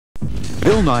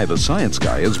Bill Nye the Science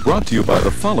Guy is brought to you by the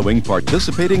following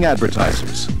participating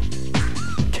advertisers.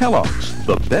 Kellogg's,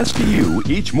 the best to you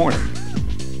each morning.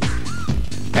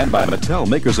 And by Mattel,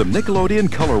 makers of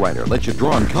Nickelodeon Color Writer. Let you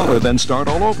draw in color, then start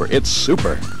all over. It's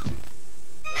super.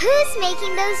 Who's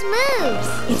making those moves?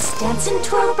 It's Dancing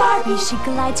Twirl Barbie. She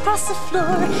glides across the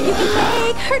floor. You can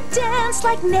make her dance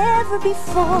like never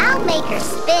before. I'll make her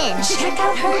spin. Check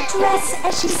out her dress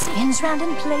as she spins round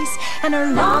in place, and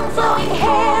her long flowing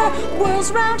hair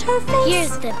whirls round her face.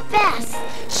 You're the best.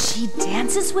 She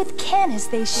dances with Ken as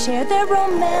they share their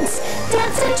romance.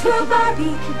 Dancing Twirl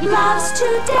Barbie loves to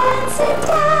dance and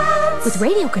dance. With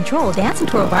radio control, Dancing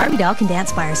Twirl Barbie doll can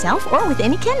dance by herself or with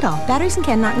any Ken doll. Batteries and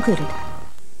Ken not included.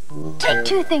 Take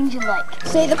two things you like.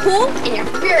 Say the pool and your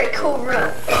very cool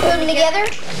room. Put them together.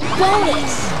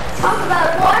 Bonus. Talk about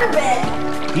a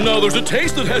waterbed. Now there's a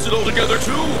taste that has it all together,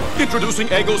 too. Introducing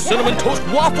Eggo Cinnamon Toast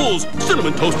Waffles.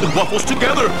 Cinnamon Toast and waffles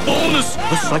together. Bonus!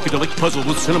 A psychedelic puzzle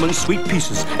with cinnamon sweet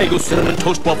pieces. Eggo Cinnamon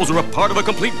Toast Waffles are a part of a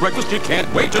complete breakfast you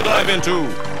can't wait to dive into.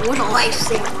 What a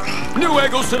lifesaver. New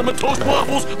Eggo Cinnamon Toast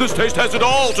Waffles. This taste has it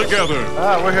all together.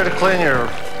 We're here to clean your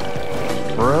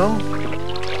room.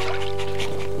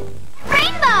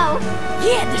 Rainbow!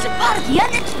 Yeah, there's a pot at the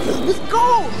end that's filled with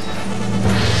gold.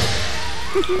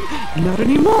 Not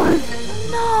anymore.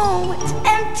 No, it's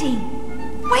empty.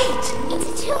 Wait!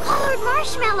 It's a two-colored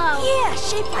marshmallow. Yeah,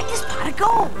 shaped like this pot of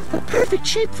gold. The perfect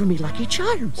shape for me Lucky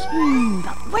Charms.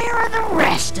 But where are the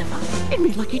rest of them? In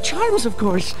me Lucky Charms, of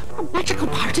course. A magical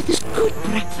part of this good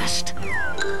breakfast.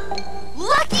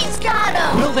 Lucky's got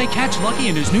him! Will they catch Lucky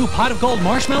in his new pot of gold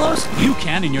marshmallows? You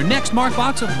can in your next Mark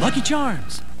box of Lucky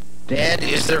Charms. Dad,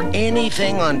 is there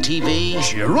anything on TV?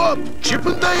 Cheer up! Chip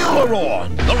and Dale are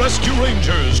on! The Rescue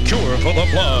Rangers Cure for the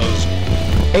Blas.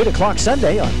 8 o'clock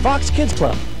Sunday on Fox Kids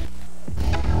Club.